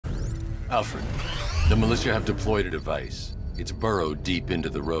Alfred, the militia have deployed a device. It's burrowed deep into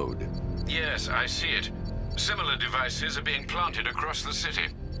the road. Yes, I see it. Similar devices are being planted across the city.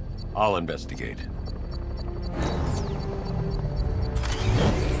 I'll investigate.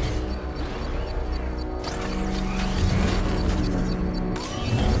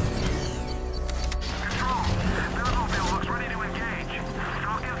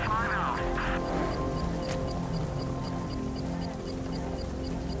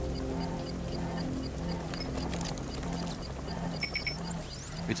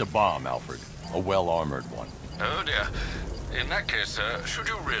 It's a bomb, Alfred. A well-armored one. Oh dear. In that case, should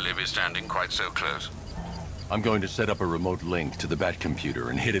you really be standing quite so close? I'm going to set up a remote link to the Bat computer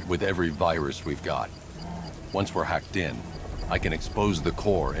and hit it with every virus we've got. Once we're hacked in, I can expose the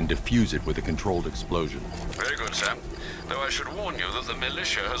core and defuse it with a controlled explosion. Very good, Sam. Though I should warn you that the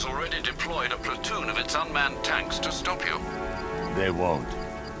militia has already deployed a platoon of its unmanned tanks to stop you. They won't.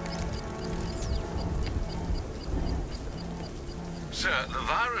 Sir, the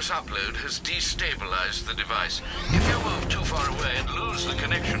virus upload has destabilized the device. If you move too far away and lose the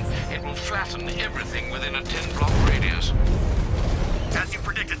connection, it will flatten everything within a 10-block radius. As you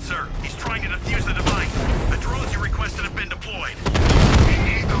predicted, sir. He's trying to defuse the device. The drones you requested have been deployed. We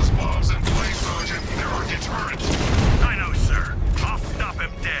need those bombs in place, Sergeant. They're our deterrent. I know, sir. I'll stop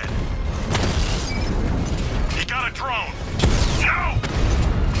him dead. He got a drone. No!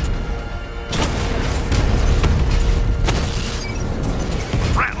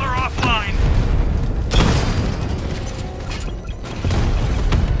 Rattler offline!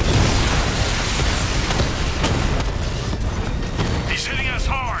 He's hitting us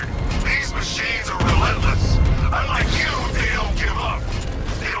hard! These machines are relentless. Unlike you, they don't give up.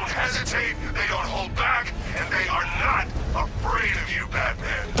 They don't hesitate, they don't hold back, and they are not afraid of you,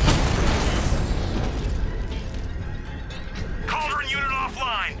 Batman. Cauldron unit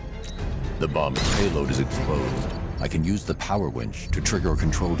offline! The bomb's payload is exposed. I can use the power winch to trigger a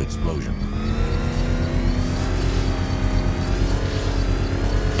controlled explosion.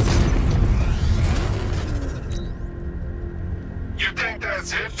 You think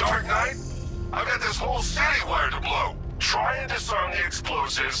that's it, Dark Knight? I've got this whole city wired to blow. Try and disarm the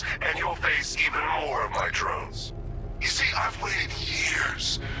explosives, and you'll face even more of my drones. You see, I've waited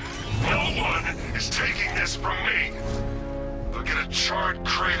years. No one is taking this from me. They'll get a charred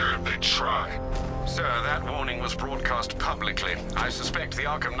crater if they try. Sir, that warning was broadcast publicly. I suspect the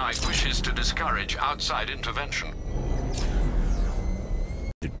Arkham Knight wishes to discourage outside intervention.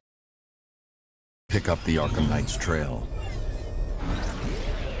 Pick up the Arkham Knight's trail.